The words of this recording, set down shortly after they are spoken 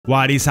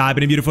What is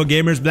happening, beautiful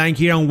gamers? Blank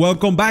here, and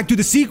welcome back to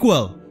the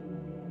sequel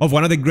of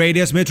one of the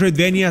greatest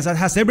Metroidvanias that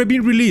has ever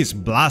been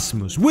released,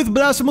 Blasphemous, with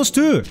Blasphemous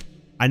 2.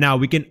 And now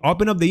we can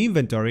open up the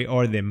inventory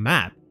or the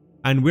map,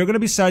 and we're gonna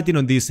be starting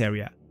on this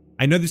area.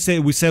 I know we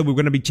said we're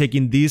gonna be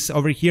checking this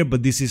over here,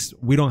 but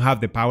we don't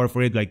have the power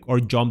for it, like our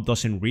jump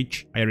doesn't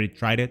reach. I already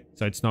tried it,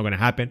 so it's not gonna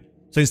happen.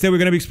 So instead we're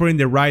gonna be exploring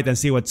the right and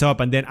see what's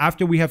up, and then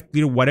after we have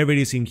cleared whatever it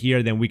is in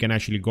here, then we can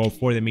actually go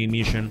for the main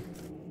mission.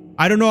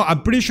 I don't know,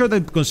 I'm pretty sure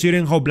that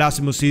considering how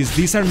Blasphemous is,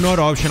 these are not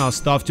optional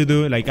stuff to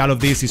do. Like, all of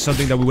this is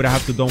something that we would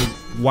have to do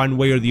one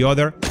way or the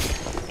other.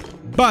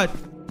 But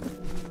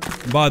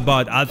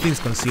all things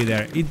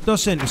considered,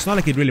 it's not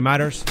like it really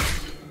matters.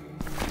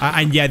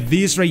 And yeah,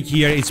 this right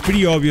here, it's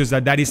pretty obvious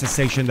that is a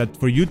section that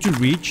for you to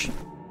reach,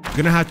 you're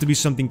gonna have to be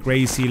something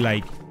crazy,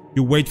 like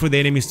you wait for the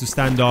enemies to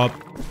stand up,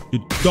 you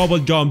double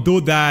jump,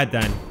 do that,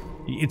 and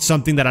it's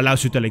something that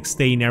allows you to like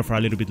stay in air for a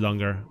little bit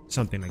longer,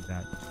 something like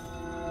that.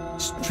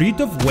 Street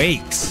of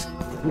Wakes.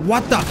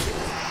 What the?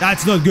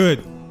 That's not good.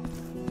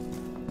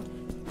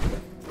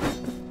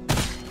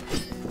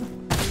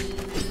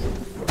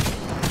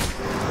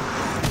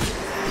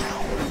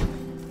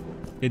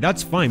 Okay,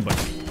 that's fine, but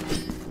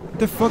what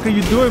the fuck are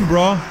you doing,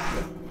 bro?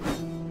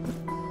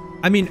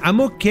 I mean,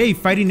 I'm okay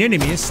fighting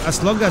enemies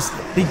as long as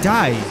they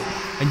die,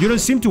 and you don't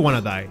seem to want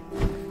to die.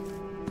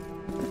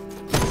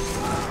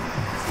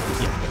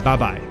 Yeah,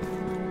 bye-bye.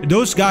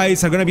 Those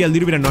guys are gonna be a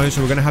little bit annoying,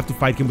 so we're gonna have to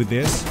fight him with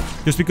this.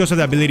 Just because of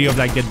the ability of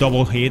like the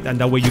double hit, and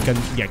that way you can,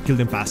 yeah, kill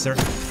them faster.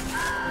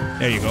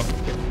 There you go.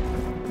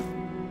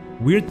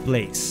 Weird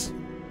place.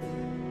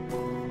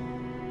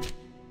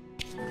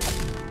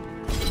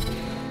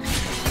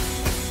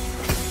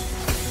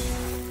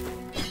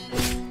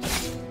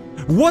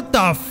 What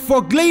the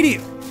fuck,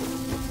 lady?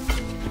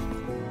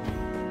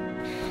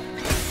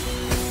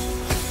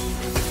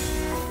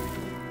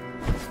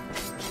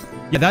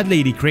 Yeah, that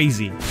lady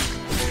crazy.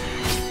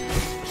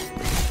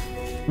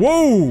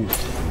 Whoa!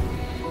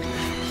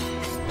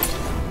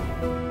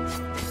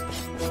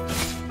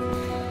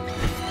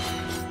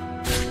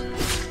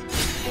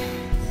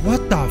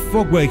 What the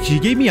fuck? Well, she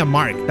gave me a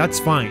mark. That's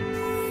fine.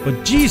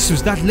 But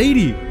Jesus, that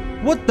lady.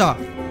 What the?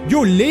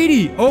 Yo,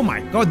 lady. Oh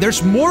my god,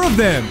 there's more of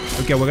them.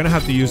 Okay, we're gonna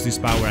have to use this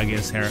power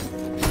against her.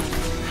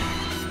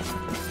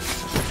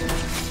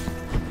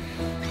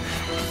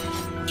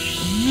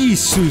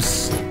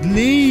 Jesus,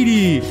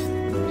 lady.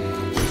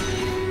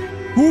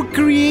 Who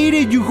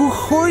created you? Who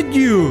hurt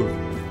you?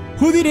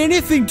 Who did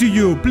anything to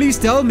you? Please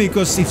tell me,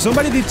 because if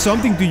somebody did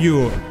something to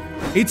you,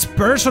 it's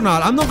personal.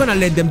 I'm not gonna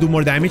let them do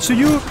more damage to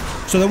you,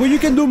 so that way you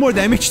can do more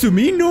damage to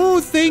me?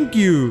 No, thank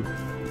you.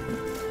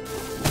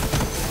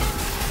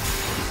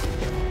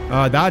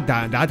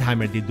 That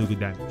hammer did do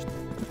good damage.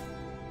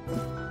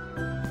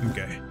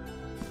 Okay.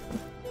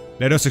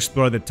 Let us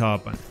explore the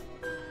top.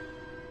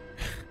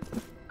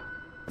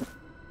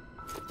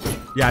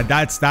 Yeah,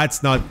 that's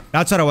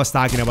what I was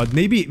talking about.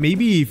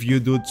 Maybe if you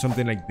do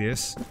something like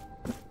this.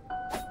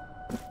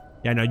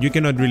 Yeah, no, you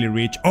cannot really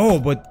reach. Oh,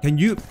 but can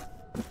you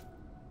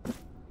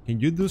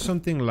do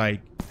something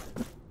like,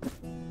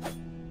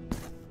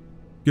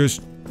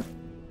 because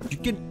you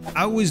can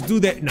always do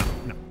that. No,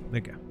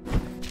 okay.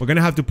 We're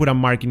gonna have to put a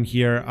mark in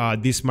here.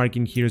 This mark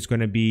in here is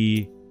gonna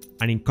be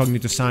an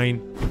incognito sign.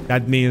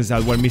 That means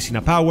that we're missing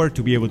a power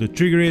to be able to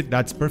trigger it.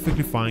 That's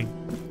perfectly fine.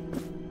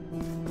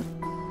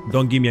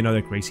 Don't give me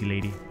another crazy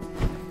lady.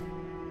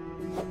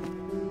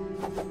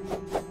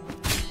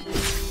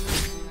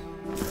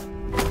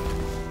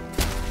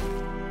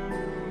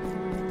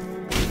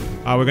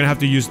 We're gonna have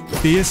to use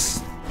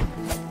this.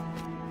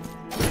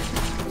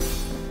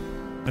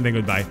 And then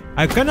goodbye.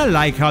 I kinda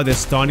like how the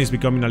stun is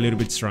becoming a little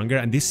bit stronger.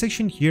 And this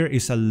section here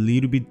is a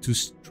little bit too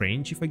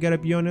strange, if I gotta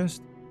be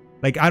honest.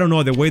 Like, I don't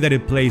know, the way that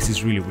it plays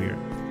is really weird.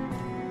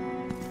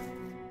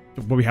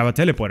 But we have a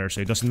teleporter,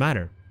 so it doesn't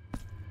matter.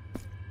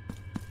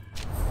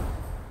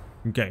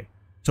 Okay,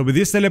 so with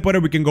this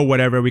teleporter we can go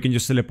whatever. We can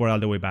just teleport all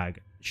the way back.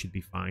 It should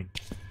be fine.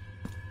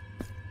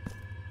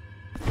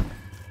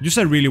 Just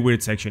a really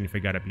weird section, if I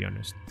gotta be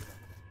honest.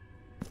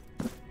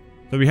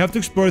 So we have to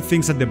explore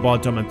things at the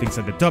bottom and things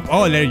at the top.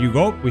 Oh, there you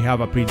go. We have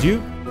a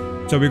preview.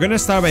 So we're gonna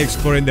start by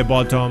exploring the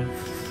bottom.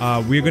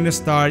 We're gonna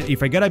start,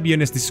 if I gotta be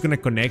honest, this is gonna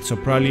connect. So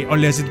probably,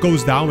 unless it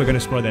goes down, we're gonna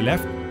explore the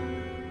left.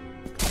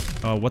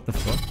 What the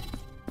fuck?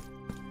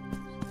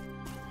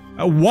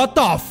 What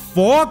the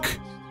fuck?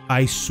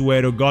 I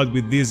swear to God,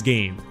 with this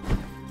game.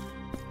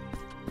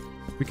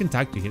 We can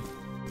tag to hit.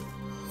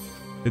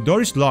 The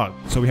door is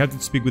locked, so we have to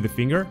speak with the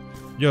finger.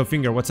 Yo,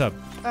 finger, what's up?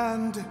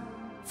 And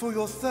for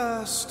your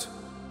thirst,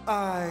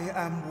 I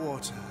am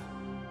water.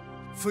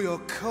 For your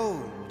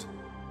cold,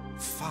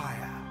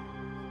 fire.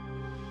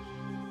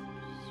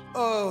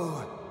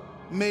 Oh,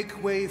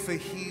 make way for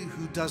he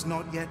who does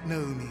not yet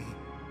know me,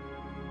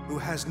 who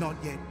has not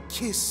yet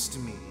kissed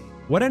me.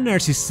 What a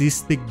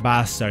narcissistic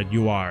bastard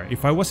you are.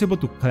 If I was able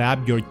to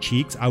clap your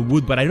cheeks, I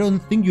would, but I don't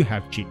think you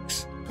have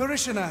cheeks.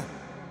 Parishioner,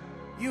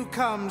 you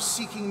come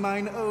seeking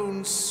mine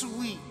own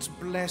sweet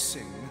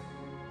blessing.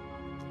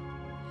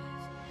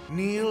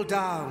 Kneel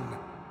down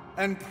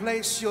and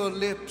place your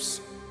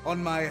lips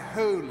on my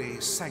holy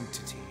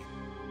sanctity.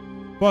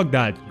 Fuck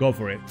that. Go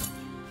for it.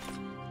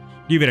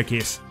 Give it a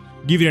kiss.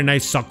 Give it a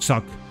nice suck.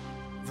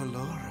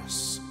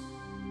 Valorous,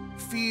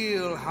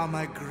 feel how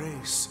my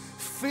grace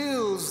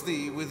fills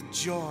thee with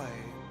joy.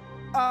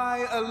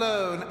 I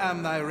alone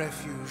am thy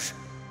refuge.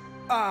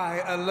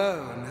 I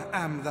alone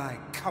am thy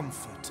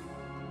comfort.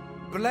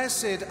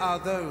 Blessed are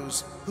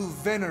those who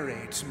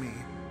venerate me,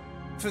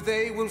 for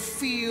they will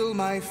feel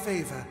my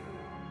favor,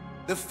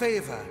 the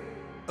favor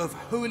of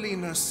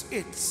holiness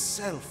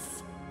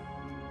itself.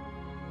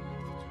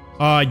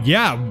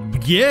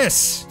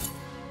 Yes.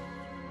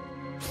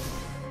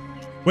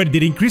 Wait,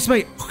 did it increase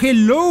my...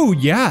 Hello,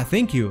 yeah,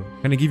 thank you.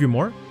 Can I give you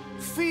more?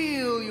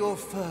 Feel your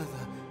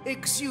fervor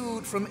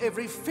exude from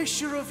every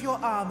fissure of your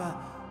armor,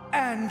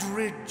 and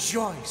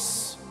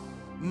rejoice,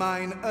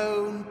 mine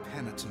own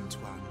Penitent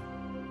One.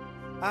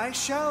 I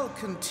shall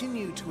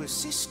continue to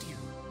assist you,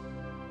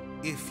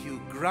 if you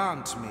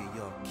grant me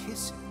your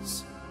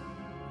kisses.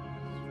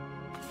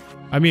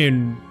 I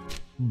mean,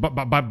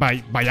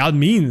 by all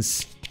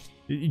means.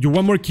 You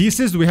want more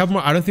kisses? Do we have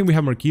more? I don't think we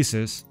have more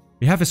kisses.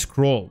 We have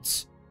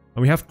scrolls,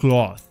 and we have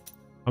cloth,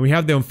 and we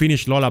have the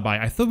unfinished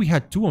lullaby. I thought we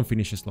had 2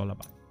 unfinished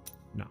lullaby.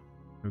 No.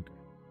 Okay.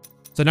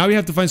 So now we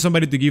have to find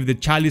somebody to give the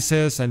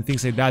chalices and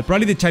things like that.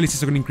 Probably the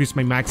chalices are going to increase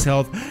my max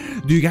health.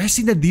 Do you guys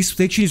think that this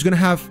section is going to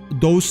have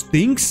those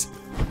things?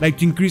 Like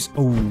to increase...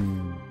 Oh.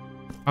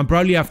 And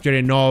probably after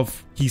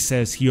enough, he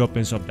says he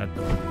opens up that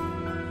door.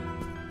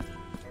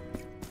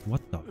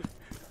 What the...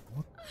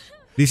 What?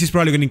 This is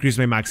probably going to increase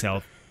my max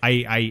health.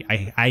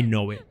 I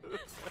know it.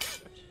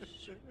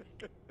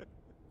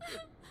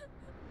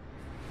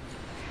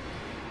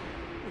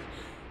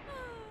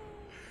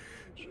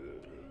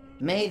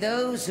 May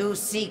those who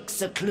seek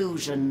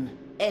seclusion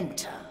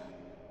enter.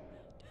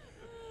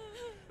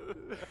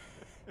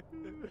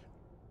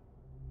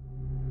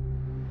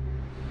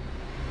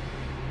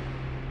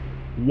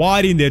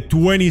 What in the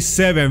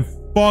 27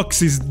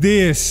 fucks is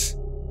this?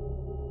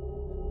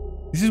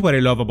 This is what I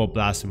love about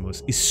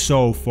Blasphemous. It's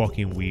so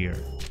fucking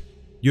weird.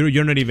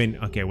 You're not even...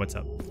 Okay, what's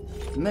up?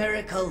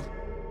 Miracle,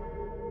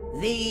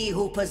 thee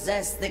who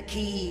possess the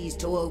keys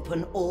to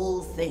open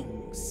all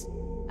things,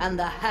 and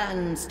the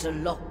hands to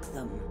lock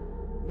them,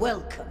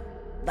 welcome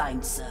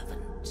thine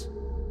servant.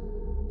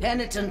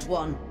 Penitent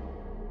One,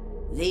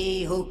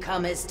 thee who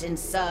comest in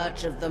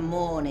search of the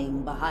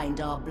morning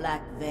behind our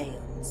black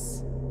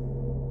veils,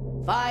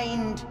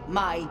 find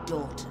my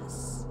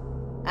daughters,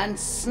 and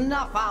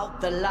snuff out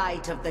the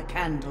light of the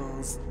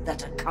candles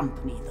that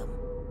accompany them.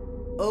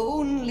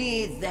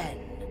 Only then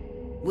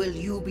will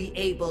you be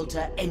able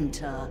to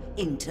enter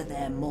into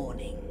their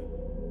mourning.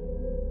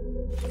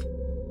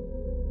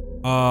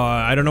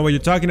 I don't know what you're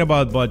talking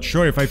about, but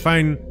sure, if I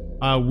find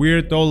a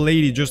weird old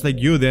lady just like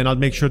you, then I'll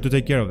make sure to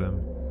take care of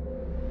them.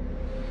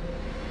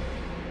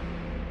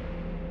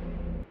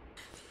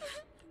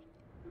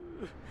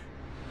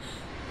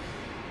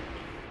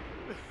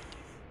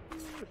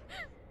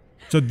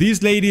 So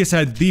these ladies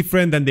are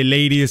different than the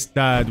ladies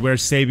that we're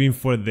saving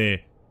for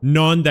the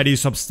nun that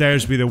is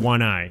upstairs with the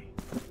one eye.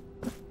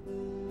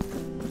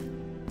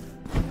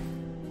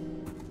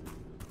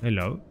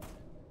 Hello?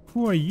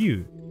 Who are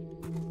you?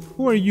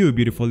 Who are you,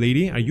 beautiful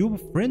lady? Are you a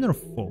friend or a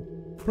foe?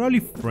 Probably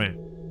friend.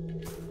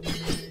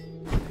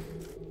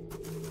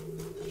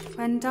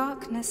 When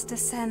darkness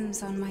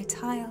descends on my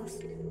tiles,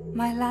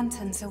 my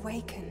lanterns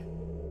awaken.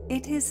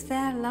 It is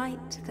their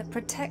light that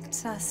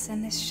protects us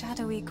in this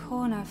shadowy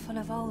corner full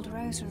of old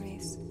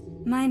rosaries.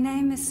 My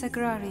name is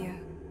Sagrario.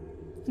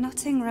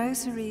 Knotting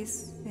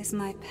rosaries is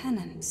my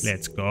penance.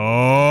 Let's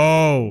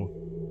go!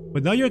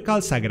 But now you're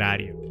called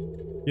Sagrario.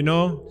 You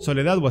know,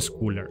 Soledad was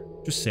cooler.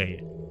 Just say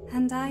it.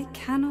 And I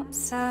cannot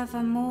serve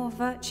a more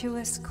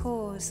virtuous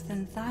cause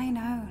than thine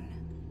own,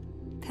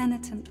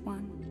 Penitent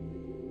One.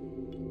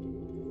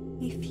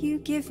 If you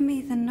give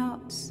me the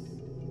knots,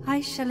 I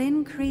shall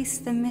increase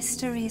the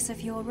mysteries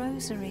of your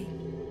rosary,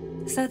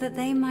 so that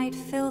they might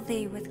fill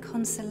thee with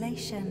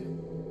consolation.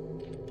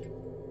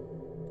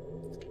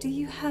 Do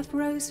you have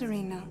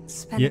rosary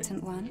knots,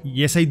 Penitent One?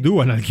 Yes, I do,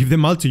 and I'll give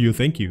them all to you,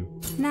 thank you.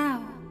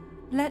 Now,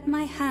 let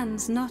my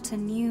hands knot a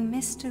new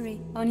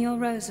mystery on your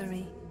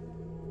rosary.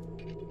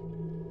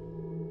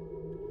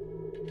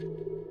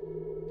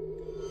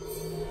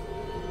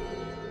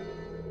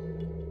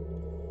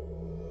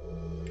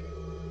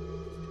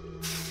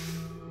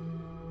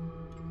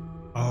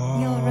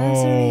 Oh. Your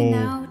rosary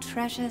now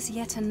treasures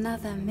yet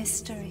another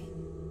mystery.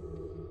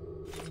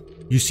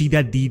 You see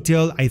that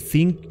detail? I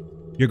think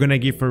you're gonna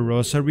give her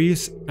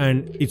rosaries,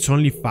 and it's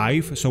only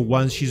 5, so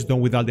once she's done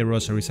with all the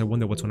rosaries, I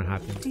wonder what's gonna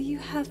happen. Do you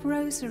have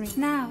rosary?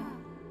 Now,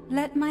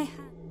 let my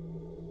hand...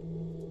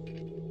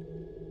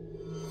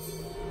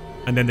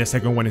 And then the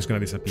second one is gonna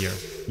disappear.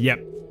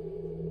 Yep.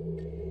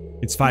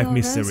 It's 5 Your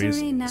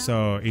mysteries,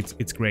 so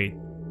it's great.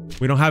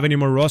 We don't have any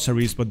more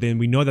rosaries, but then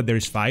we know that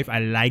there's 5. I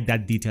like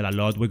that detail a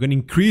lot. We're gonna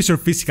increase our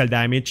physical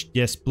damage,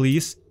 yes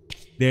please.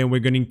 Then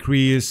we're gonna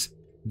increase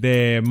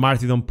the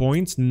martyrdom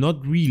points,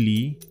 not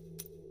really.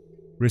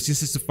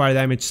 Resistance to fire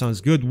damage sounds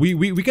good.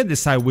 We can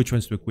decide which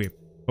ones to equip.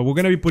 But we're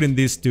gonna be putting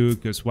these two,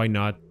 because why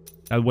not?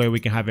 That way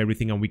we can have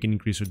everything and we can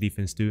increase our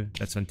defense too.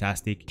 That's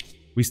fantastic.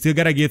 We still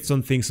gotta give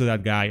some things to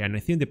that guy, and I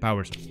think the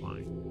powers are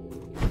fine.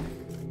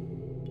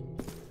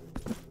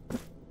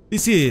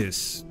 This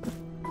is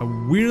a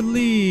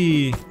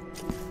really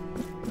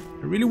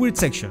weird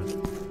section.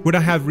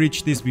 Couldn't have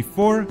reached this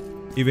before,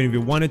 even if you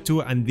wanted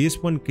to, and this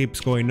one keeps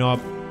going up.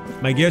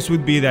 My guess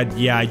would be that,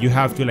 yeah, you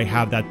have to like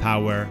have that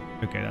power.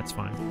 Okay, that's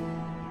fine.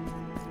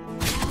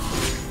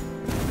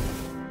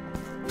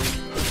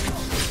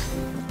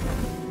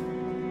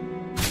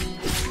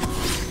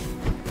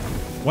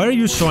 Why are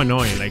you so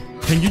annoying? Like,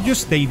 can you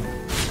just stay...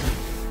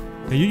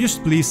 Can you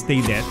just please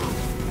stay dead?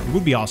 It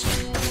would be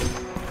awesome.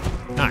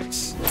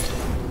 Nice.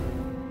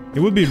 It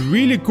would be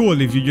really cool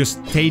if you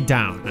just stay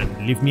down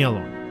and leave me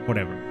alone.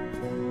 Whatever.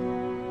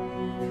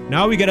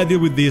 Now we gotta deal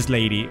with this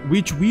lady,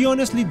 which we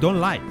honestly don't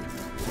like.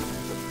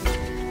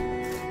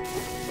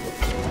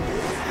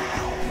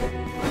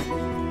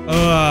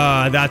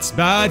 That's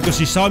bad because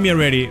she saw me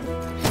already.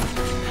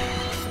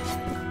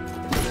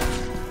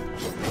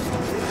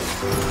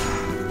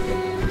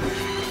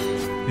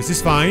 This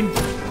is fine.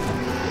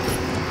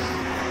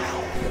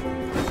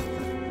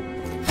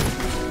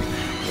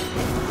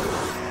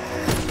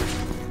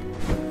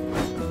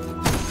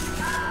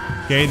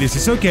 Okay, this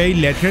is okay.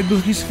 Let her do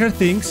her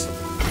things.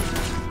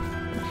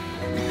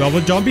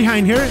 Double jump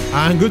behind her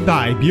and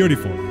goodbye.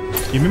 Beautiful.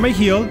 Give me my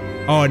heal.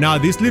 Oh, now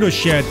this little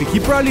shit. He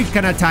probably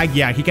can attack.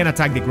 Yeah, he can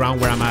attack the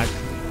ground where I'm at.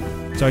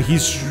 So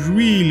he's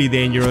really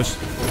dangerous.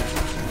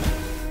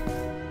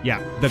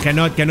 Yeah, the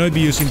cannot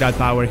be using that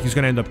power. He's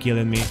gonna end up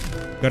killing me.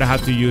 Gotta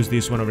have to use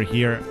this one over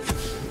here.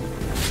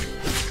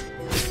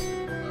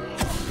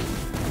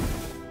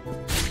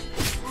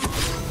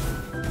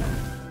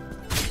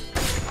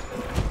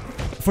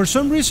 For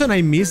some reason,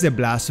 I missed the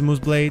Blasphemous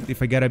blade,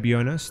 if I gotta be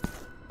honest.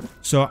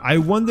 So I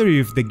wonder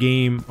if the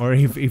game, or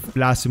if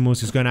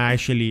Blasphemous is gonna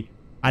actually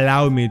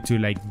allow me to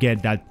like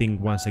get that thing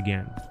once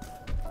again.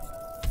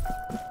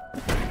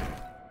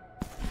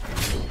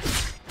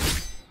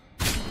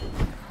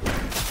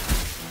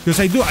 Because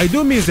I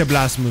do miss the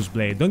Blasphemous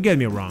blade. Don't get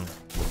me wrong.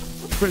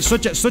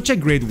 Such a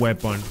great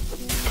weapon.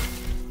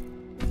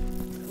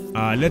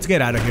 Let's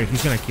get out of here.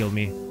 He's gonna kill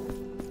me.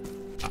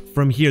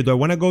 From here, do I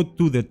want to go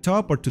to the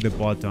top or to the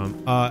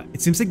bottom?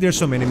 It seems like there's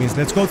some enemies.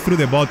 Let's go through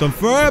the bottom.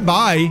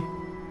 Bye.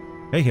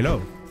 Hey,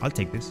 hello. I'll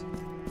take this.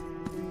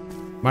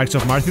 Marks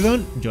of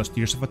Martyrdom, just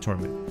Tears of a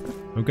Torment.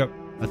 Okay,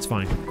 that's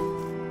fine.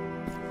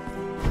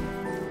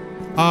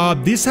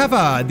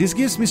 This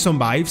gives me some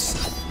vibes.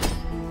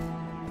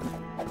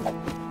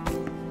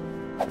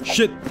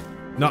 Shit.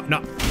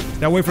 No.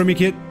 Stay away from me,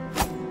 kid.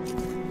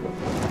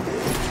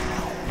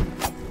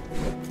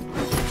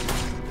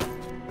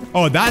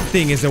 Oh, that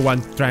thing is the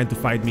one trying to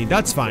fight me.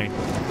 That's fine.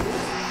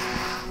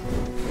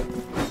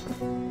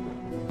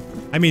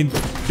 I mean,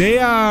 they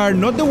are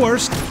not the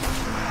worst,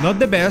 not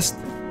the best,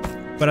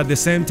 but at the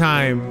same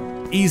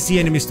time, easy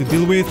enemies to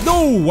deal with.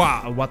 No!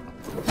 Wow, what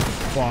the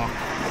fuck?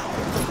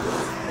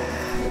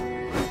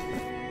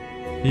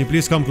 Can you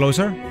please come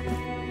closer?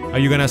 Are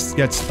you gonna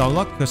get stun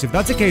locked? Because if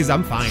that's the case,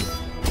 I'm fine.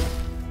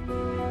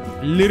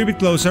 A little bit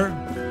closer.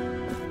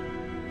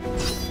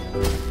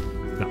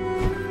 No.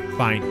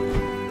 Fine.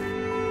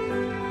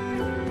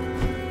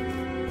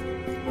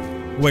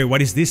 Wait, what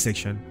is this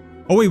section?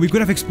 Oh wait, we could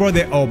have explored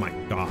the... Oh my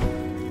god.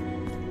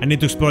 I need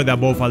to explore the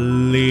above a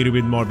little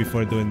bit more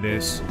before doing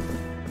this.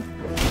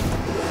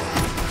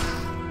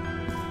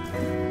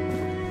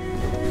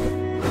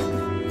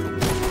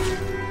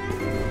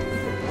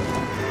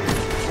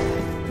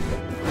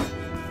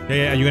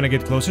 Okay, are you gonna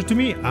get closer to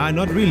me?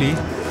 Not really.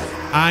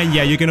 And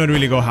yeah, you cannot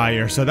really go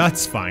higher, so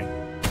that's fine.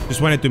 Just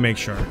wanted to make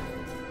sure.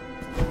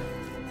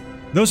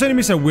 Those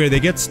enemies are weird. They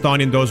get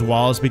stunned in those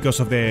walls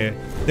because of their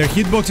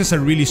hitboxes are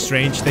really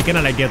strange. They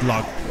kinda like get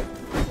locked.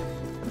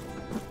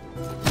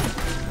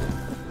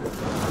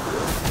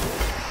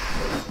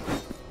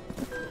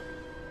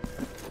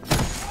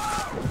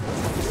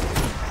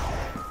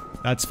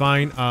 That's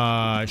fine.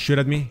 Shoot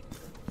at me.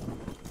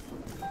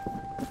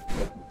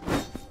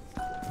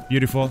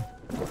 Beautiful.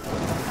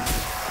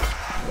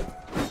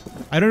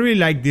 I don't really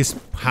like this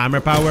hammer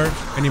power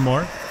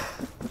anymore.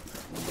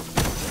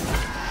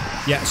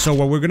 Yeah, so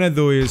what we're gonna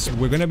do is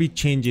we're gonna be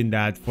changing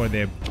that for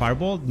the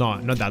fireball. No,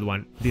 not that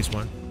one. This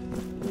one.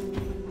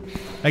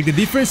 Like the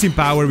difference in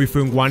power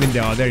between one and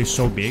the other is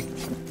so big.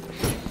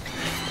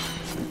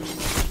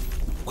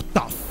 What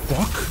the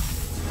fuck?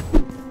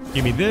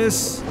 Give me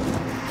this.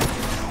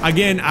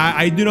 Again,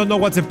 I do not know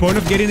what's the point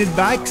of getting it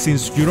back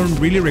since you don't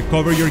really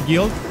recover your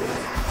guild.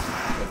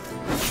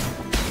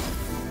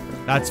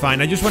 That's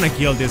fine. I just want to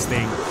kill this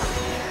thing.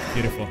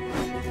 Beautiful.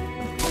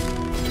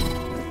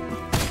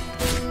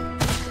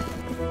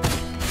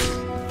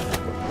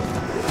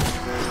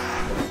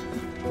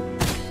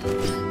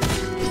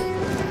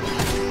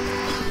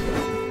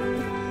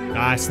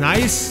 That's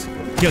nice.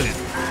 Kill it.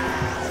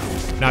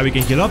 Now we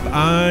can heal up,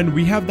 and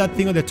we have that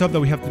thing on the top that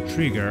we have to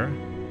trigger,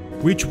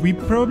 which we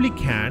probably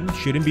can.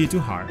 Shouldn't be too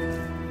hard.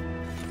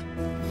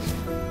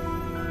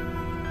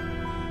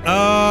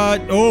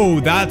 Oh,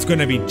 that's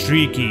gonna be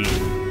tricky.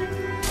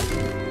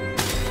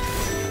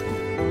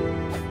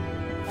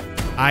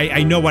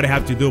 I know what I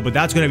have to do, but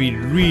that's gonna be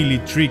really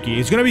tricky.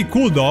 It's gonna be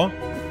cool though,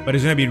 but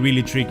it's gonna be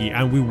really tricky,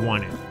 and we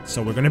want it.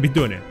 So we're gonna be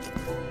doing it.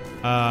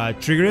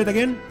 Trigger it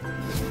again.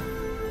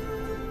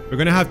 We're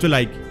gonna have to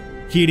like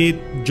hit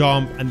it,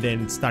 jump, and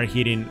then start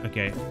hitting.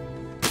 Okay.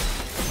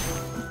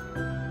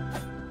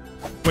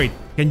 Wait,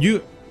 can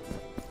you?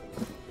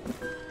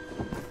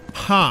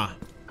 Huh.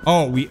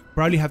 Oh, we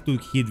probably have to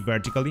hit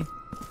vertically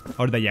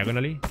or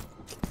diagonally.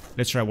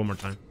 Let's try one more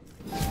time.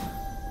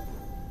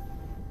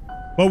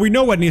 But we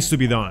know what needs to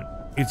be done.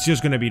 It's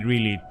just gonna be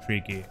really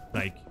tricky.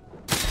 Like.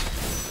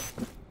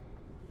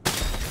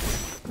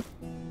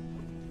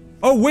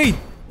 Oh, wait.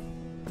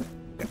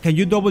 Can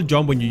you double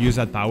jump when you use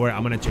that power?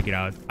 I'm gonna check it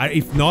out.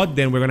 If not,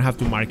 then we're gonna have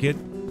to mark it.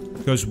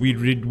 Because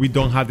we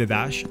don't have the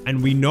dash.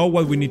 And we know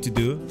what we need to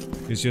do.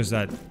 It's just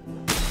that...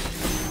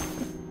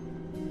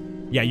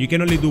 Yeah, you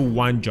can only do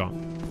one jump.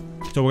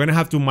 So we're gonna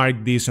have to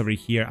mark this over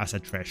here as a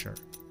treasure.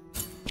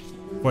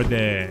 For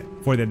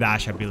the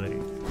dash ability.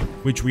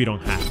 Which we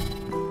don't have.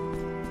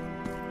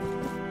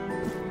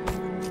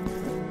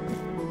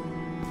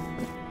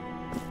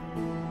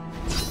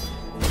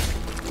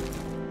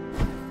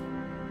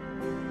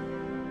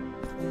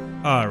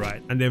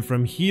 Alright, and then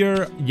from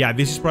here, yeah,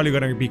 this is probably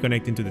gonna be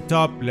connecting to the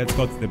top. Let's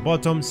go to the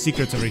bottom.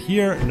 Secrets over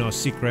here. No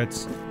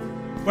secrets.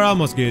 We're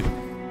almost good.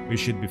 We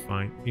should be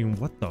fine. In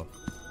what the?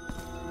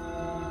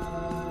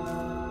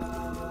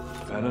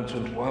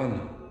 Penitent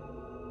One.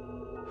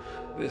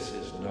 This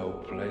is no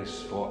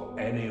place for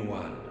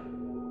anyone.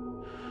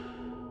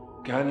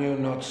 Can you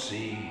not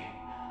see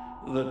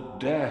that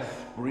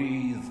death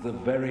breathes the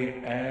very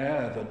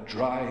air that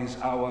dries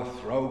our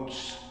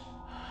throats?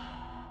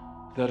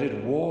 That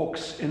it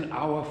walks in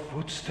our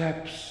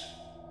footsteps?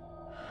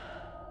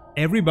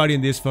 Everybody in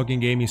this fucking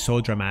game is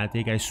so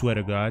dramatic, I swear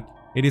to God.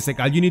 It is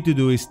like all you need to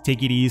do is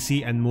take it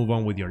easy and move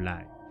on with your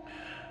life.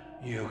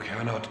 You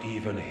cannot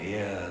even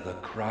hear the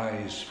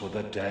cries for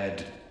the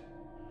dead.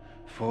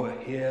 For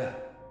here,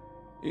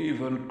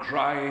 even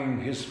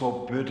crying is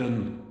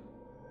forbidden.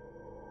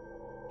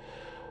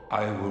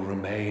 I will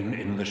remain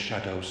in the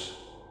shadows,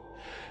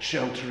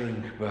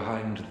 sheltering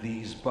behind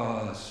these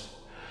bars.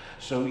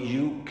 So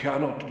you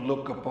cannot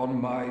look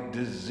upon my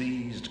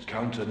diseased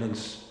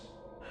countenance.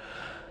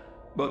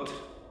 But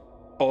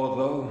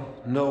although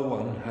no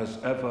one has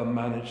ever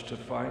managed to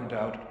find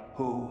out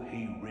who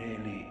he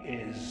really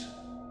is,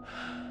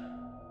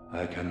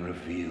 I can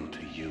reveal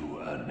to you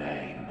a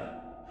name.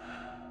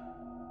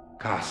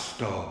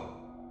 Castor.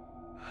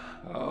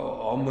 How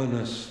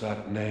ominous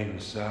that name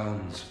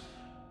sounds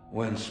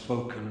when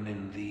spoken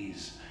in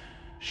these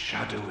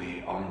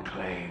shadowy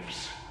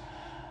enclaves.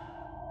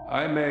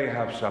 I may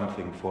have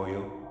something for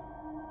you.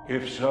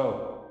 If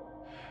so,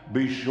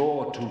 be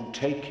sure to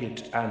take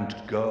it and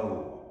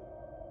go.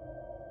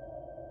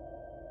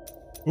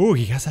 Oh,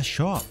 he has a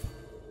shop.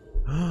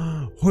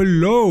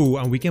 Hello,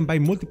 and we can buy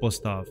multiple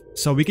stuff.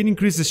 So we can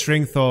increase the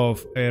strength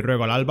of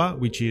Regolalba,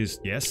 which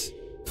is, yes,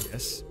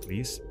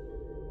 please.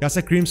 He has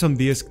a crimson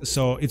disc,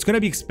 so it's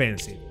gonna be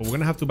expensive, but we're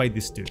gonna have to buy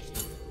this too.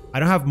 I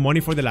don't have money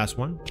for the last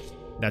one.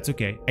 That's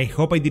okay. I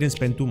hope I didn't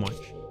spend too much.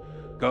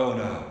 Go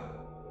now.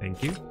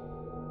 Thank you.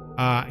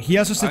 He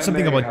also said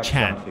something about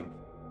chat.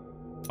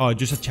 Oh,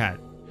 just a chat.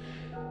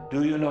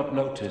 Do you not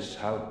notice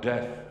how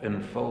death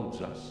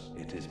enfolds us?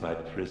 It is my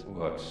prison.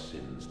 What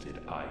sins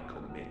did I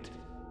commit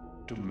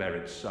to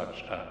merit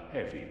such a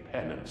heavy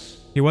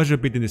penance? He was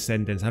repeating the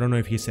sentence. I don't know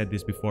if he said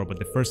this before, but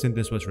the first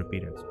sentence was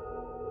repeated.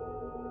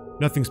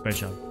 Nothing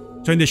special.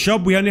 So in the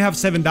shop, we only have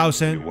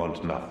 7,000. You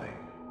want nothing.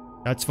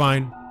 That's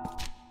fine.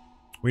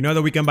 We know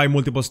that we can buy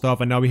multiple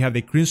stuff, and now we have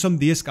the Crimson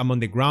Disc among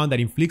the ground that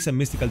inflicts a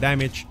mystical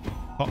damage.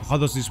 How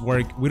does this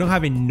work? We don't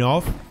have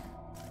enough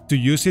to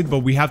use it, but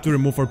we have to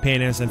remove our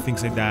penance and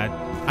things like that.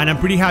 And I'm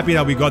pretty happy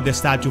that we got the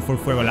statue for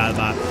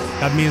Fuegolalba.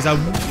 That means that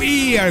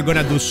we are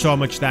gonna do so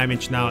much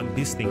damage now.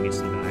 This thing needs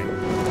to die.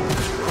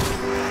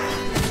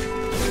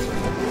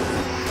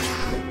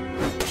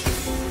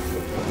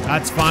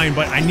 That's fine,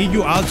 but I need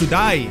you all to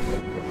die.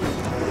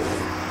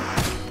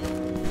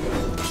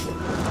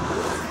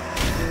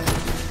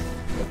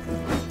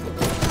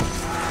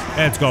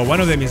 Let's go. One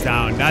of them is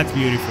down. That's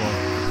beautiful.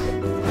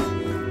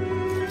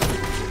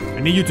 I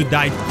need you to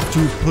die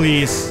too,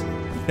 please.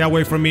 Stay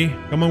away from me.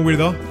 Come on,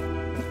 weirdo.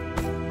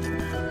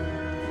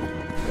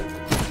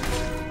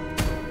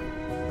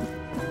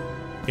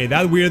 Okay,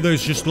 that weirdo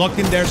is just locked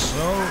in there,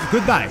 so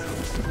goodbye.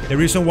 The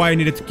reason why I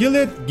needed to kill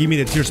it, give me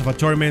the Tears of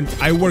Torment.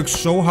 I worked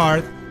so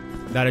hard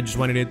that I just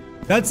wanted it.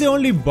 That's the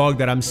only bug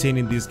that I'm seeing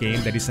in this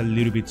game that is a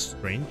little bit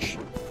strange,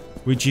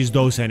 which is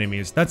those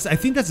enemies. I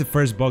think that's the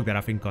first bug that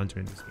I've encountered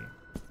in this game.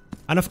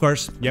 And of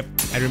course, yep,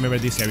 I remember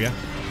this area.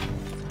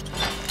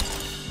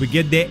 We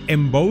get the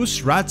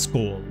Embossed Rat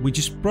Skull, which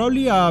is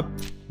probably a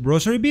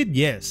rosary bead,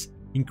 yes.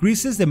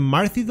 Increases the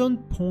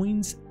Marthidon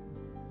points.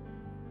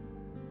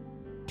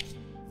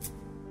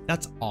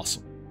 That's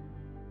awesome.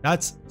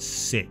 That's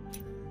sick.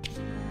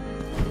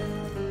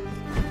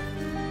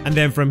 And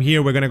then from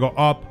here, we're gonna go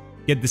up,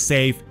 get the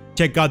save,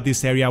 check out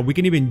this area. We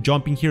can even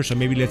jump in here, so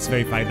maybe let's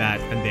verify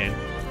that. And then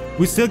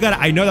we still gotta,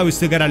 I know that we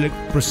still gotta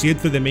proceed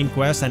through the main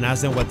quest and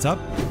ask them what's up.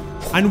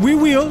 And we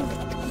will.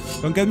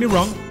 Don't get me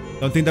wrong.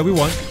 Don't think that we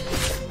won't.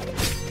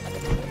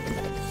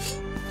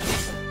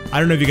 I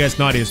don't know if you guys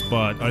noticed,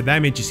 but our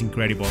damage is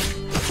incredible.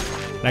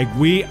 Like,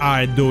 we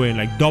are doing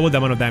like double the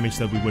amount of damage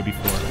that we were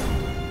before.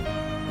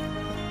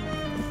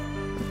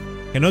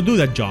 Cannot do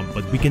that jump,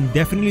 but we can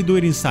definitely do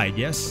it inside,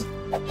 yes?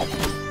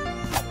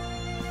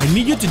 I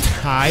need you to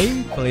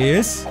die,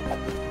 please.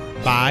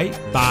 Bye,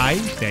 bye,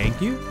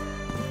 thank you.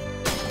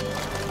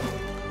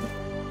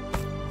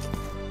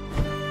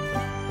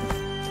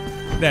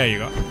 There you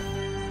go.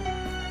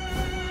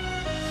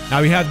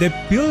 Now we have the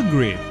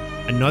Pilgrim,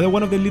 another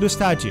one of the little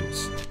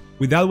statues.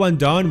 With that one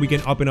done, we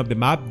can open up the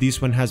map.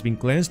 This one has been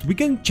cleansed. We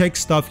can check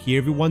stuff here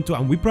if we want to,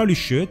 and we probably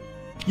should.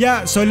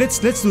 Yeah, so let's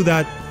do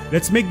that.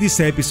 Let's make this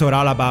episode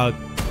all about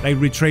like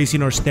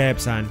retracing our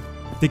steps and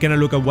taking a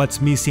look at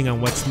what's missing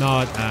and what's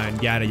not,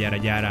 and yada yada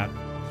yada.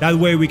 That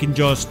way we can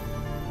just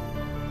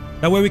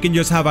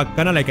have a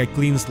kind of like a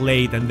clean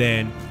slate, and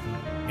then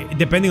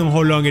depending on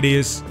how long it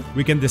is,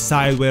 we can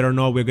decide whether or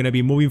not we're gonna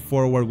be moving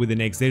forward with the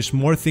next. There's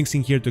more things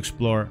in here to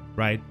explore,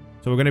 right?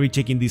 So we're gonna be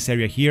checking this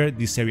area here,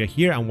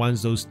 and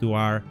once those two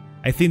are,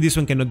 I think this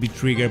one cannot be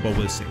triggered, but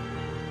we'll see.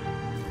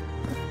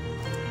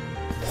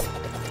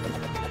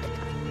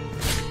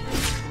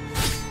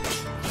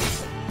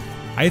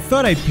 I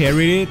thought I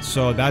parried it,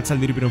 so that's a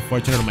little bit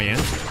unfortunate on my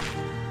end.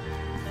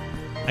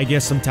 I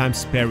guess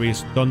sometimes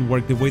parries don't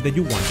work the way that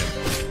you want them.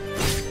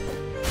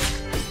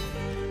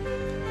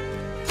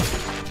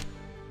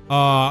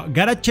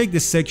 Gotta check the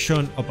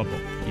section up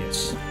above,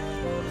 yes.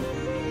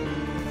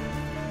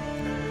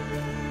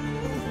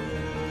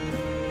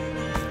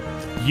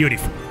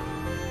 Beautiful.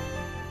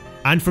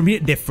 And from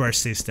here, the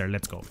first sister.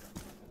 Let's go.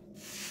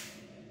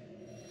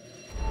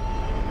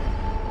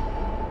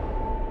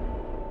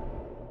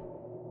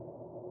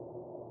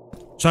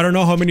 So I don't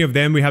know how many of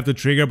them we have to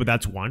trigger, but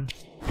that's one.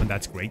 And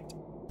that's great.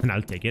 And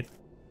I'll take it.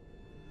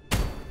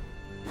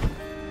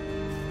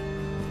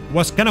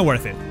 Was kind of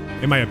worth it,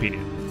 in my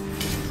opinion.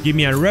 Give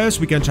me a rest.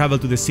 We can travel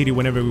to the city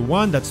whenever we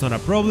want. That's not a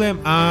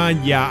problem.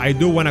 And yeah, I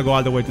do want to go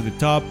all the way to the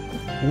top,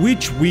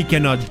 which we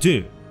cannot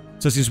do.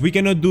 So since we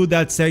cannot do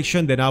that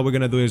section, then all we're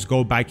gonna do is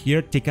go back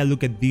here, take a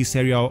look at this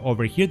area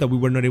over here that we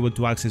were not able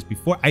to access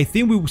before. I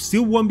think we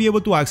still won't be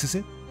able to access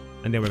it,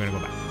 and then we're gonna go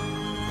back.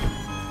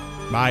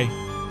 Bye.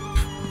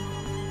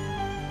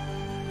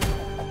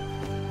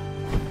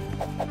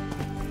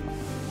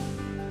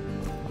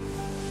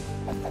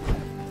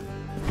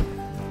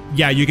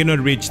 Yeah, you cannot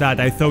reach that.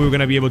 I thought we were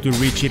gonna be able to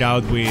reach it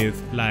out with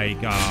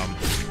like our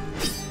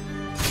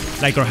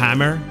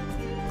hammer,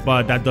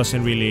 but that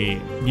doesn't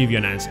really give you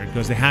an answer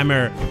because the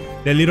hammer,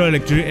 the little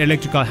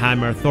electrical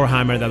hammer, Thor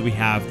hammer that we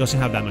have, doesn't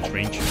have that much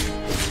range.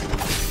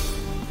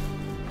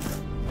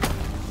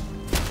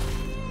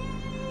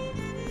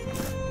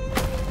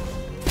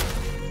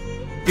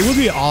 It would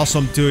be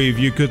awesome too if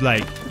you could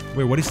like,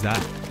 wait, what is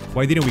that?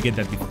 Why didn't we get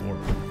that before?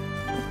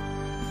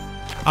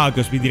 Ah,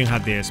 because we didn't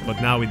have this, but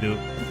now we do.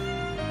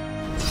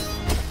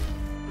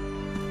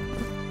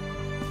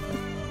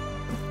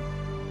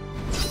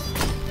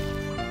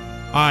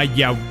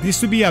 Yeah,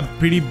 this would be a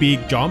pretty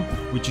big jump,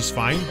 which is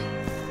fine.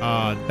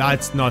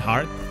 That's not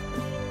hard.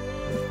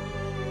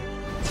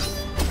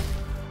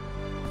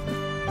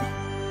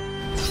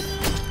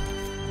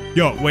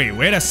 Yo,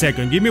 wait a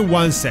second. Give me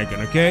 1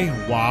 second, okay?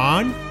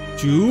 1,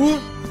 2.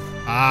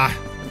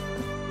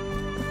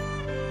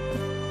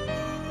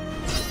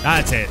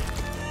 That's it.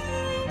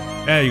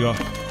 There you go.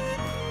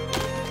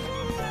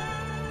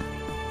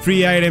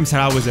 Free items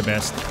are always the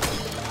best.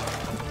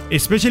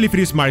 Especially if it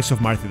is Marks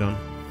of Martyrdom.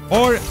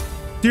 Or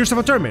Tears of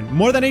Atonement.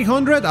 More than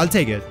 800, I'll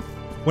take it.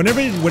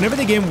 Whenever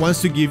the game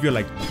wants to give you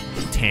like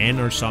 10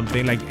 or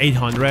something, like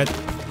 800,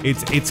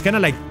 it's kind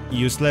of like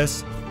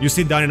useless. You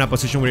sit down in a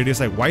position where it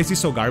is like, why is this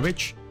so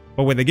garbage?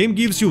 But when the game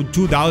gives you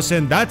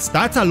 2000, that's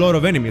a lot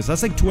of enemies.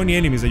 That's like 20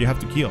 enemies that you have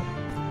to kill.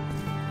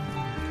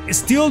 It's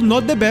still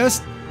not the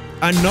best,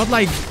 and not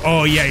like,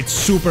 oh yeah, it's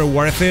super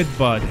worth it,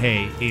 but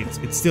hey,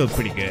 it's still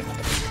pretty good.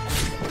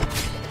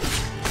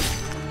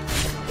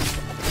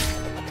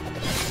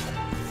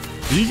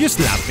 Did you just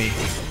slap me,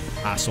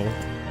 asshole?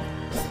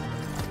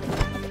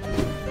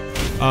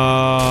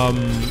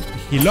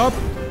 Heal up.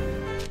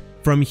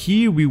 From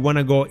here, we want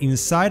to go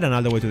inside and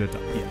all the way to the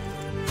top. Yeah.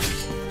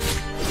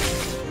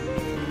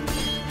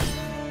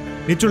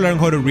 Need to learn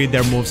how to read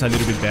their moves a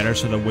little bit better,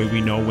 so that way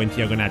we know when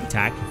they're gonna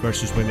attack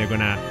versus when they're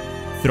gonna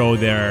throw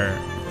their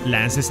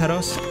lances at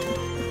us.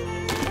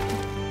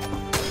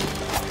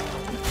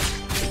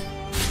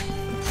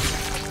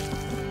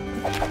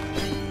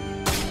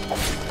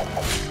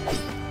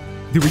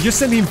 Did we just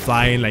send him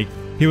flying? Like,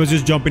 he was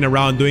just jumping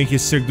around doing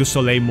his Cirque du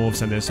Soleil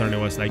moves, and then suddenly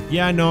was like,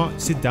 yeah, no,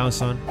 sit down,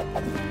 son.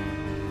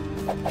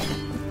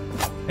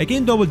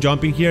 Again, double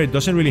jumping here, it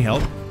doesn't really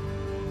help.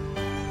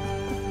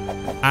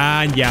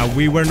 And yeah,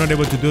 we were not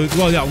able to do it.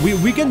 Well, yeah,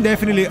 we can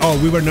definitely... Oh,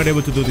 we were not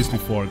able to do this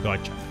before.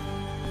 Gotcha.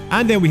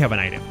 And then we have an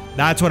item.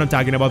 That's what I'm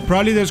talking about.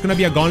 Probably there's gonna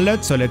be a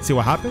gauntlet, so let's see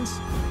what happens.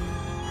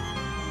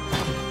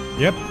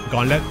 Yep,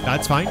 gauntlet,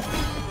 that's fine.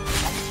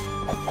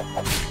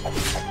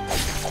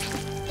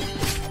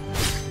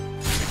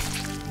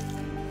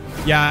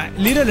 Yeah,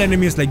 little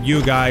enemies like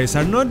you guys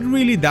are not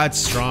really that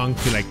strong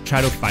to like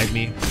try to fight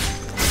me.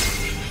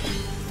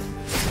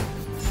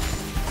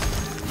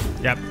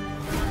 Yep.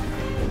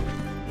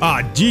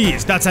 Ah,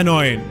 jeez, that's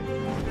annoying.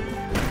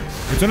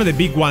 It's one of the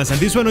big ones, and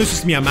this one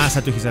uses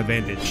Miyamasa to his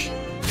advantage.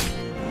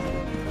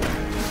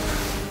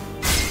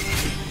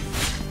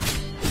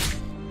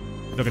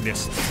 Look at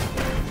this.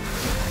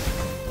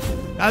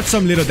 That's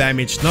some little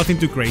damage, nothing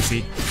too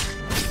crazy.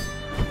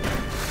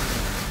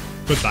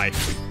 Goodbye.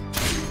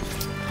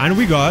 And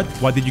we got,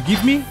 what did you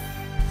give me?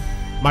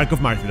 Mark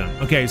of Martyrdom.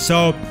 Okay,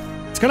 so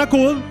it's kind of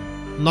cool.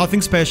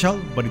 Nothing special,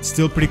 but it's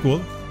still pretty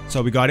cool.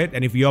 So we got it.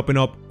 And if we open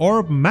up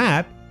our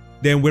map,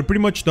 then we're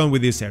pretty much done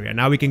with this area.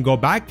 Now we can go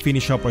back,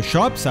 finish up our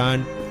shops,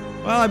 and,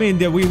 well, I mean,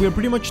 we're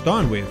pretty much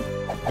done with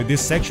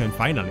this section,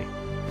 finally.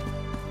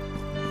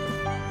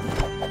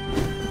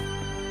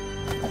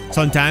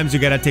 Sometimes you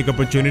gotta take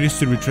opportunities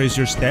to retrace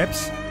your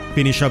steps,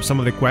 finish up some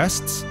of the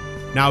quests.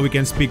 Now we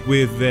can speak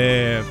with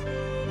the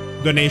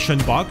donation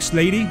box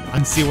lady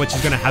and see what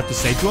she's gonna have to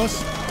say to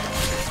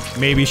us.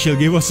 Maybe she'll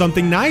give us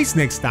something nice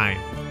next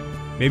time.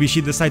 Maybe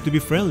she'll decide to be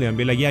friendly and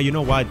be like, yeah, you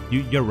know what,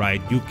 you're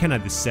right, you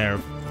cannot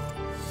deserve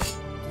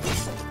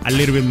a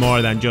little bit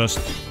more than just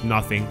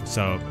nothing,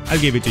 so I'll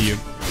give it to you.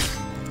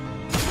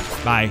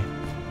 Bye.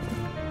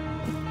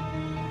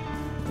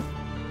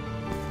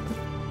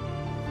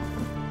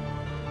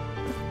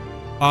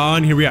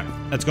 And here we are.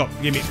 Let's go.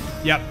 Give me.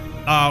 Yep.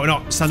 Oh,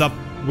 no. Stand up.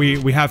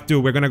 We have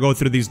to. We're gonna go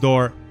through this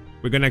door.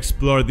 We're gonna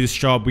explore this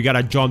shop. We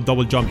gotta jump,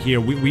 double jump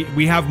here.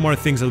 We have more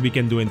things that we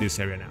can do in this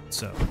area now,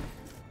 so.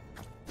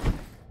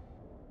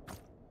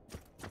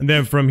 And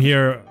then from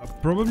here,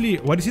 probably,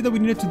 what is it that we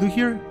needed to do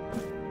here?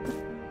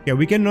 Yeah,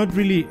 we cannot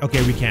really,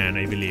 okay, we can,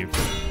 I believe.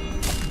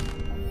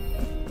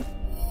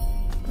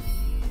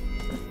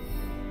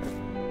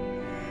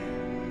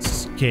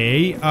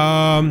 Okay,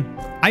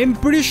 I'm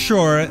pretty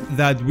sure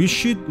that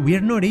we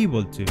are not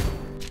able to.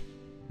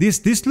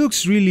 This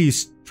looks really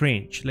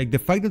strange, like the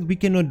fact that we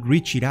cannot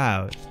reach it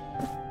out.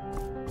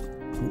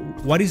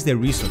 What is the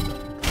reason?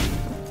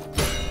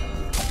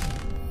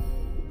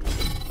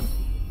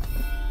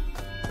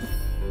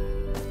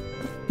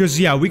 Because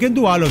yeah, we can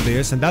do all of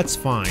this and that's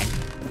fine.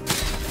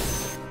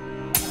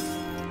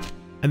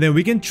 And then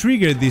we can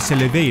trigger this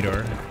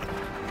elevator.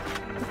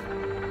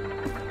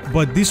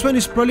 But this one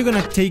is probably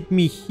gonna take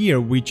me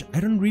here, which I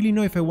don't really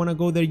know if I want to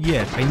go there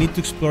yet. I need to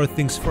explore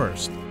things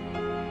first.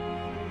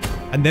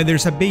 And then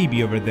there's a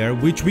baby over there,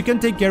 which we can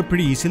take care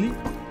pretty easily.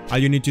 All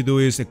you need to do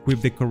is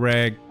equip the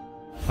correct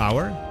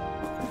power.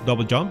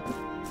 Double jump.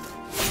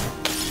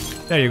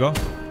 There you go.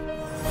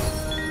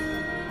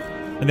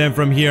 And then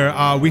from here,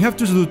 we have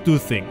to do two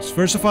things.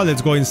 First of all,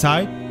 let's go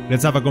inside.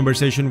 Let's have a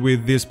conversation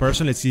with this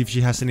person. Let's see if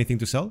she has anything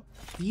to sell.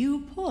 You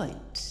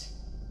point.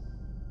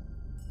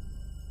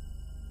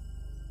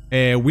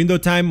 Window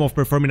time of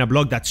performing a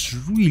block, that's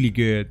really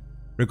good.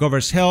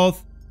 Recovers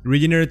health,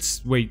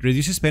 regenerates, wait,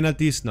 reduces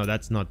penalties, no,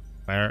 that's not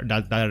fair,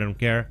 that I don't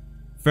care.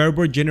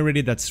 Fervor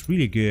generated, that's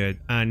really good.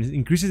 And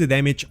increases the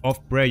damage of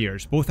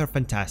prayers, both are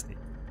fantastic.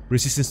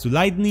 Resistance to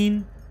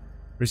lightning,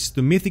 resistance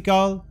to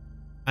mythical,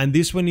 and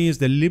this one is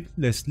the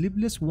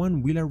lipless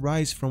one will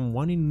arise from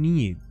one in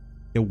need.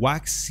 The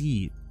wax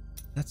seed.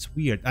 That's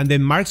weird. And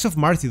then Marks of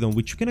Martyrdom,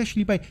 which you can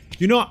actually buy.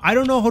 You know, I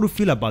don't know how to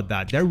feel about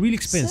that. They're really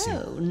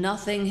expensive. So,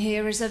 nothing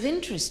here is of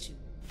interest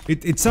to you.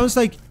 It sounds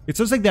like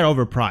they're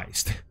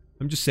overpriced.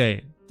 I'm just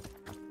saying.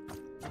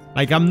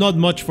 Like, I'm not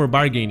much for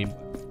bargaining.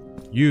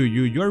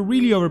 You're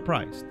really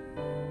overpriced.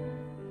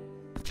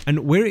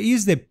 And where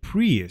is the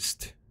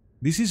priest?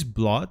 This is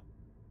blood.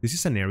 This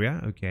is an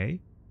area,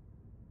 okay.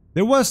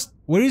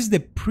 Where is the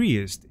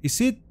priest? Is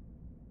it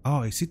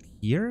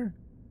here?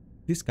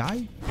 This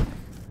guy?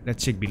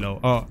 Let's check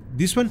below. Oh,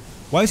 this one?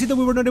 Why is it that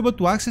we were not able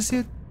to access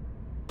it?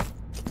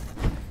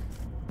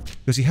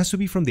 Because it has to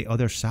be from the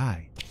other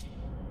side.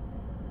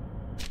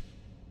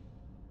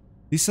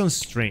 This sounds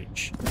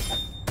strange.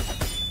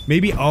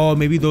 Maybe, oh,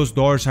 maybe those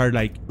doors are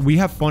like... We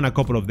have found a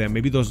couple of them.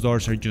 Maybe those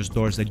doors are just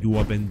doors that you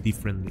open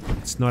differently.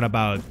 It's not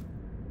about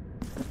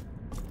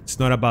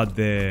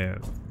the...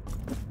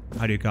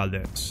 How do you call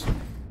this?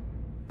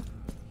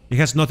 It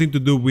has nothing to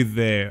do with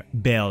the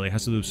bell. It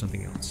has to do with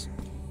something else.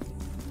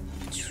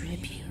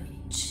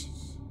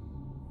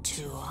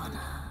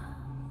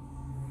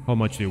 How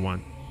much do you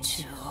want?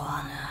 To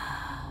honor.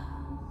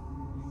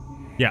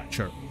 Yeah,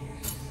 sure.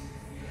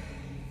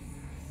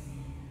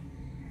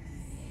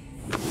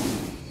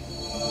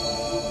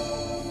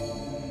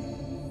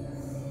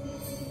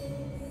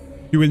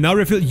 You will now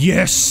refill.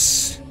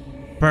 Yes!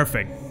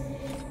 Perfect.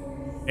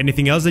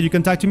 Anything else that you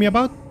can talk to me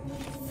about?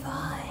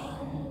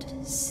 Find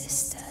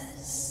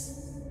sisters.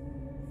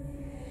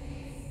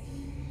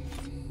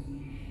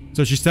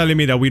 So she's telling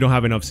me that we don't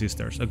have enough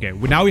sisters. Okay,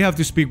 well, now we have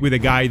to speak with the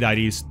guy that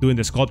is doing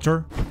the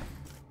sculpture.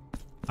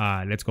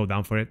 Let's go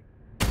down for it.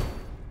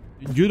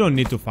 You don't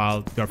need to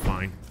file. You're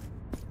fine.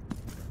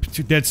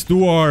 Let's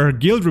do our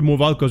guild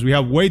removal because we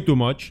have way too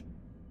much.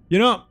 You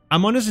know,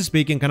 I'm honestly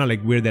speaking kind of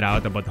like weirded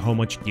out about how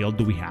much guild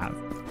do we have.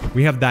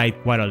 We have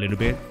died quite a little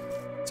bit,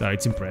 so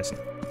it's impressive.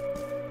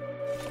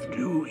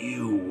 Do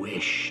you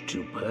wish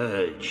to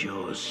purge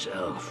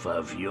yourself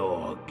of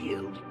your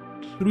guilt?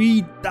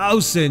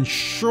 3,000,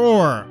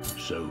 sure.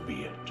 So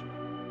be it.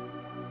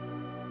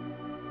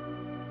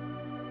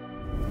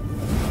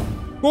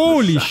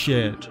 Holy The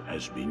shit. sacrament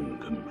has been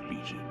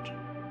completed.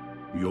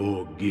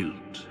 Your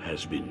guilt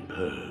has been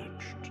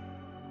purged,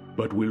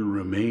 but will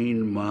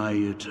remain my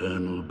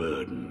eternal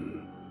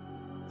burden.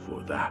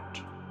 For that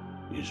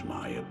is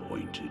my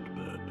appointed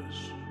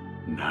purpose.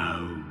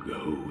 Now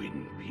go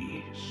in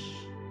peace.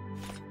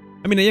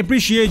 I mean, I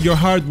appreciate your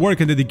hard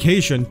work and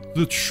dedication.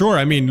 Sure,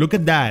 I mean, look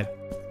at that.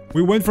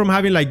 We went from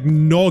having like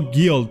no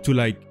guild to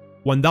like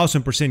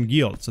 1000%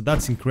 guild, so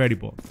that's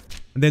incredible.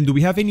 And then do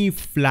we have any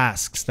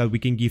flasks that we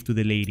can give to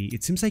the lady?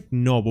 It seems like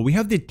no, but we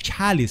have the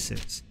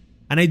chalices.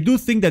 And I do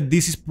think that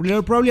this is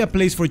probably a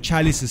place for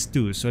chalices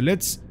too. So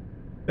let's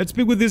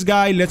pick with this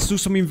guy, let's do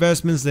some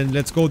investments, then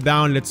let's go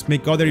down, let's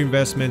make other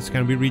investments.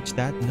 Can we reach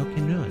that? No,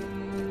 cannot.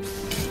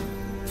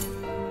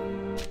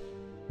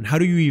 And how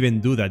do you even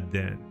do that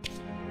then?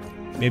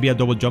 Maybe a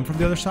double jump from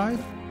the other side?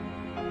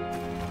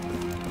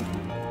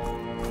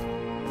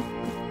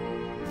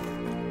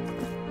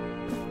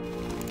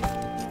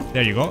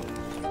 There you go.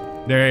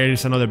 There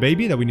is another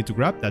baby that we need to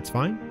grab. That's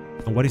fine.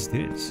 And what is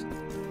this?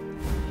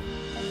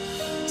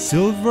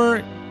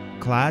 Silver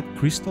clad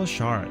crystal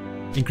shard.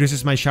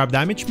 Increases my sharp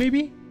damage,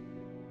 maybe?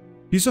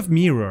 Piece of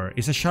mirror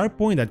is a sharp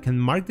point that can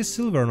mark the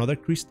silver on other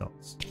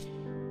crystals.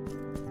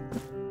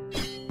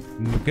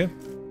 Okay.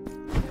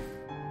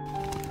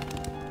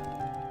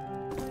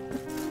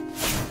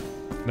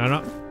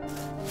 No.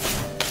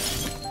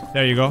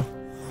 There you go.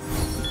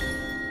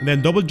 And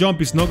then double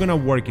jump is not gonna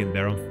work in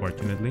there,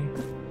 unfortunately.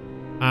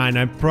 And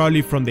I'm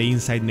probably from the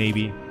inside,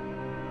 maybe.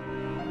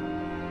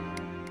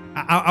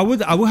 I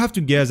would have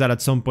to guess that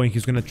at some point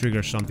he's gonna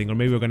trigger something, or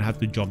maybe we're gonna have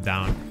to jump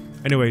down.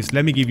 Anyways,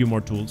 let me give you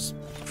more tools.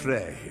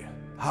 Pray,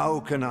 how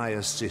can I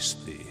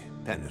assist thee,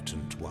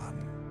 Penitent One?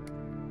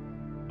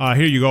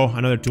 Here you go,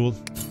 another tool.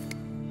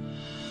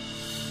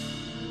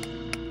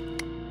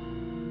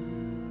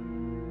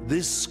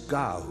 This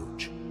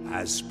gouge,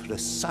 as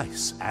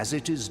precise as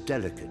it is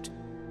delicate,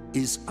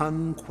 is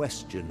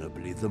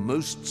unquestionably the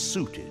most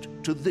suited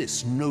to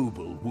this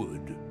noble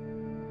wood.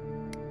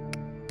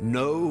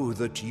 Know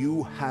that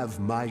you have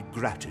my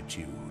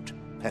gratitude,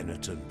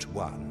 Penitent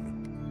One.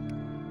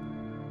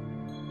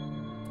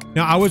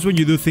 Now, always when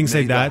you do things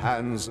May like the that,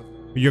 hands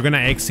you're gonna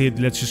exit,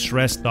 let's just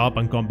rest up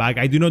and come back.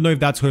 I do not know if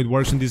that's how it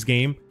works in this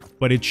game,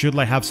 but it should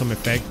like have some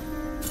effect.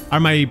 Are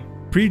my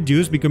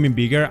pre-dues becoming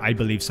bigger? I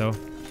believe so.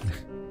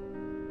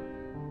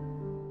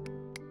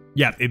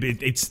 Yeah,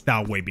 it's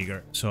that way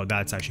bigger, so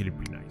that's actually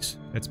pretty nice.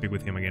 Let's speak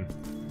with him again.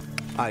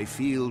 I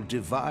feel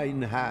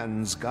divine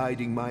hands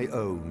guiding my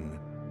own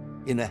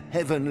in a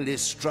heavenly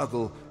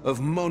struggle of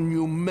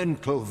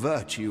monumental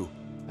virtue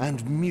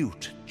and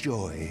mute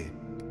joy.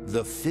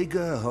 The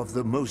figure of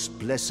the most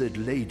blessed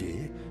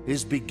lady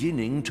is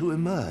beginning to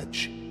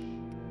emerge.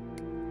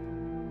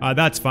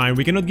 That's fine.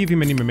 We cannot give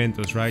him any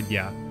mementos, right?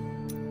 Yeah.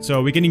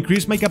 So we can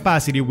increase my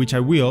capacity, which I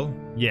will.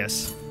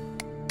 Yes.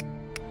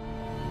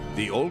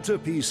 The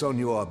altarpiece on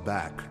your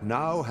back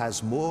now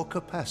has more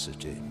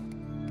capacity.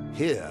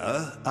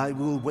 Here, I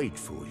will wait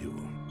for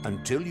you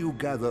until you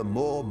gather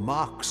more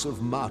marks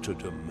of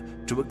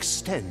martyrdom to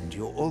extend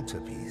your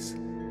altarpiece.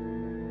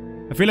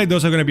 I feel like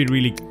those are going to be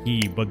really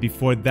key, but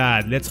before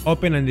that, let's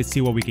open and let's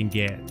see what we can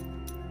get.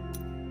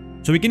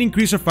 So we can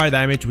increase our fire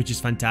damage, which is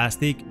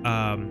fantastic.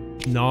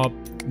 No,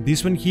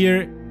 this one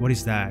here, what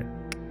is that?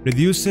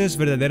 Reduces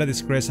verdadera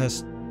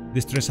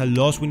destreza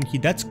loss when he...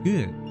 That's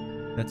good.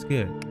 That's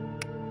good.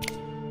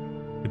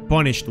 The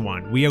punished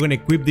one. We are going to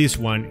equip this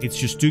one. It's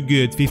just too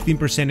good.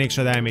 15%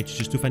 extra damage.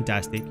 Just too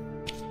fantastic.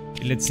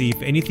 And let's see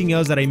if anything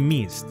else that I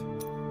missed.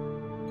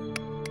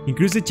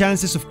 Increase the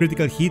chances of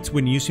critical hits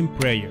when using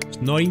prayers.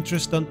 No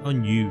interest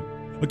on you.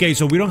 Okay,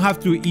 so we don't have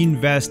to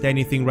invest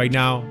anything right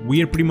now.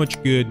 We are pretty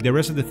much good. The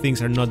rest of the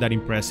things are not that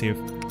impressive.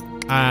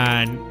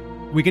 And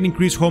we can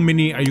increase how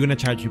many are you going to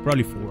charge you?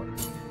 Probably 4.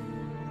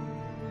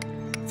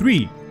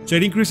 3. So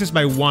it increases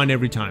by 1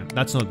 every time.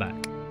 That's not bad.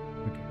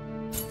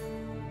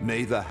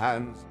 May the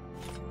hands...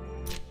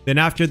 Then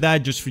after that,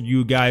 just for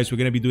you guys, we're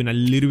going to be doing a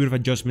little bit of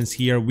adjustments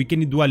here. We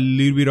can do a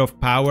little bit of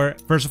power.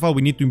 First of all,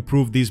 we need to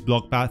improve this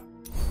block path.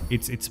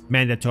 It's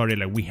mandatory,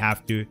 like we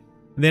have to.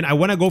 And then I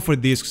want to go for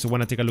this because I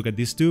want to take a look at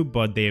this too,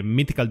 but the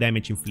mythical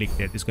damage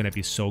inflicted is going to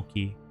be so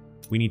key.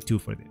 We need 2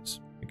 for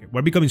this. Okay,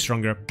 we're becoming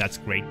stronger. That's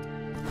great.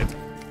 Let's go.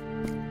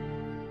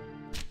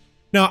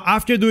 Now,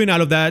 after doing all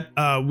of that,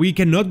 we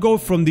cannot go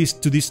from this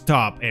to this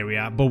top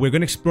area, but we're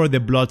going to explore the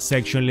blood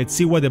section. Let's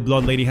see what the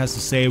blood lady has to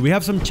say. We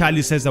have some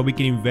chalices that we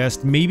can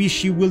invest. Maybe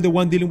she will the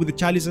one dealing with the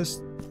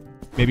chalices.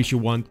 Maybe she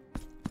won't.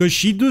 Because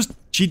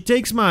she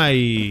takes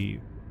my...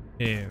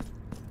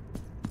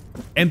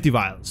 empty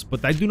vials,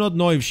 but I do not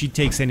know if she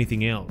takes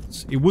anything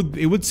else. It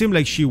would seem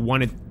like she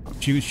would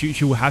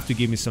have to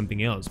give me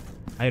something else.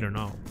 I don't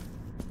know.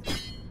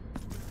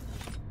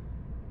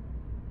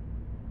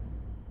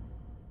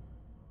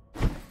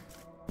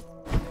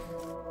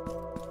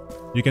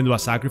 You can do a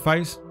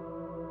sacrifice.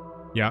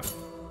 Yeah.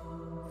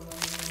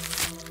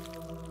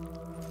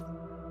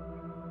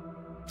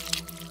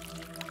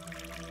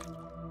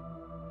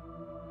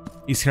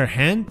 Is her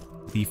hand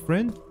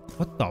different?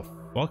 What the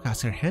fuck?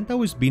 Has her hand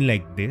always been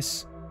like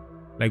this?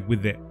 Like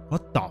with the...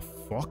 What the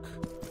fuck?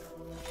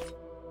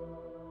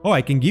 Oh,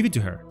 I can give it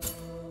to her.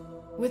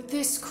 With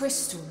this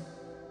crystal,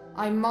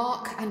 I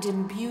mark and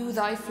imbue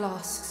thy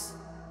flasks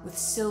with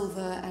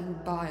silver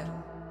and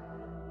bile.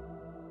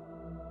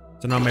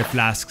 So now my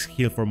flasks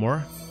heal for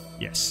more?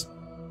 Yes.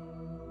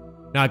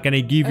 Now can I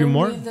give you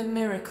more? Only the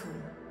miracle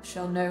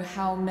shall know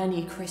how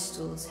many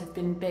crystals have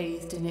been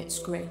bathed in its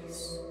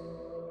grace.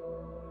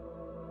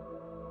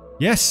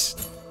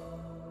 Yes.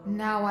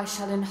 Now I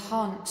shall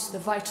enhance the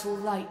vital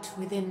light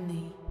within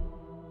thee.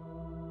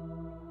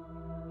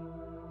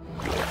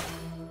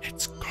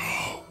 Let's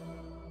go.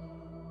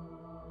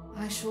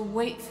 I shall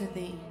wait for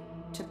thee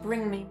to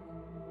bring me.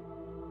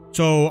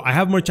 So I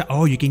have more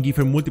oh, you can give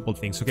her multiple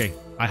things. Okay,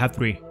 I have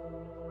 3.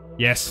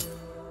 Yes.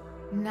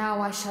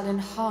 Now I shall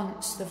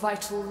enhance the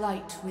vital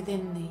light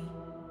within thee.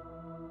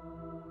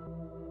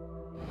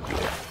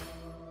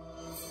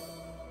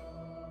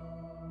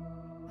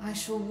 I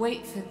shall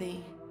wait for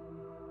thee.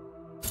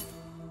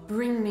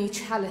 Bring me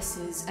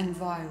chalices and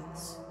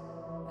vials.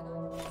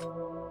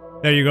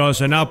 There you go.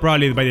 So now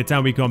probably by the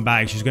time we come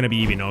back, she's gonna be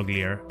even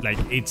uglier. Like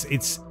it's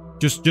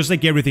just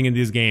like everything in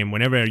this game.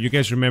 Whenever you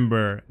guys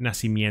remember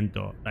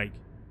Nacimiento, like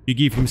you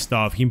give him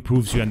stuff, he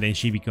improves you, and then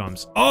she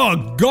becomes,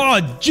 oh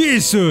God,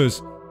 Jesus!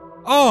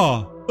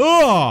 Oh,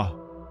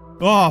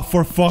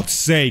 for fuck's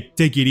sake,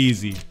 take it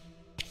easy.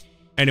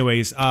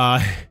 Anyways,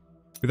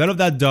 with all of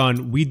that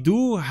done, we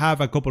do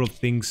have a couple of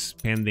things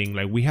pending.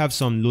 Like we have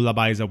some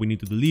lullabies that we need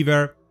to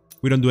deliver.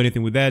 We don't do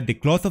anything with that. The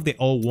cloth of the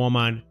old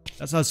woman,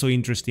 that's also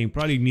interesting.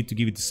 Probably need to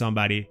give it to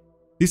somebody.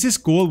 This is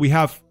cool. We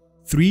have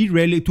 2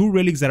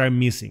 relics that are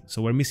missing.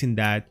 So we're missing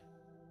that.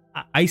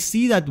 I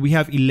see that we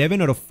have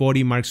 11 out of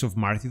 40 marks of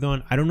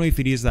Martyrdom. I don't know if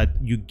it is that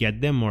you get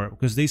them or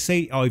because they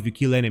say, oh, if you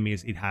kill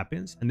enemies, it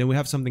happens. And then we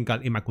have something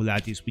called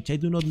Immaculatis, which I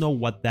do not know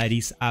what that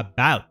is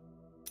about.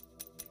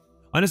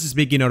 Honestly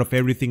speaking, out of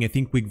everything, I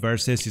think Quick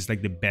Versus is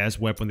like the best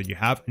weapon that you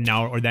have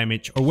now, or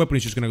damage, or weapon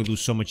is just gonna do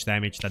so much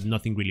damage that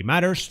nothing really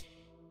matters.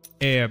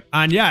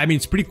 And yeah, I mean,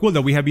 it's pretty cool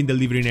that we have been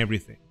delivering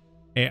everything.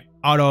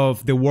 Out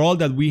of the world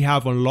that we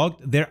have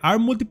unlocked, there are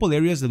multiple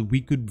areas that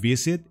we could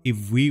visit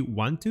if we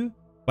want to.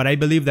 But I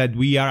believe that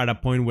we are at a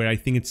point where I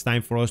think it's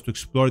time for us to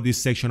explore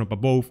this section up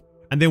above.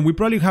 And then we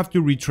probably have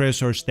to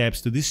retrace our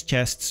steps to these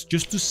chests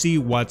just to see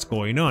what's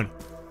going on.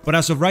 But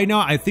as of right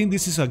now, I think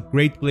this is a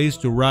great place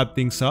to wrap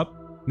things up.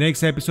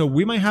 Next episode,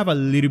 we might have a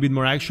little bit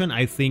more action.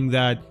 I think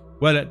that,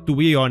 well, to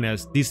be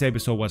honest, this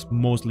episode was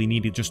mostly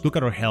needed. Just look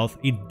at our health.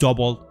 It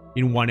doubled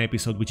in one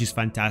episode, which is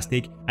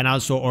fantastic. And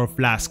also our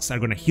flasks are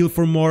going to heal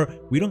for more.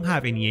 We don't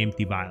have any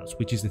empty vials,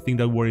 which is the thing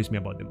that worries me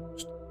about the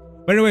most.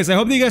 But anyways, I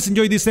hope that you guys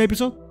enjoyed this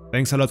episode.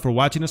 Thanks a lot for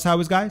watching as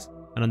always, guys.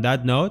 And on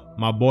that note,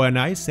 my boy and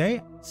I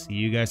say, see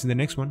you guys in the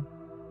next one.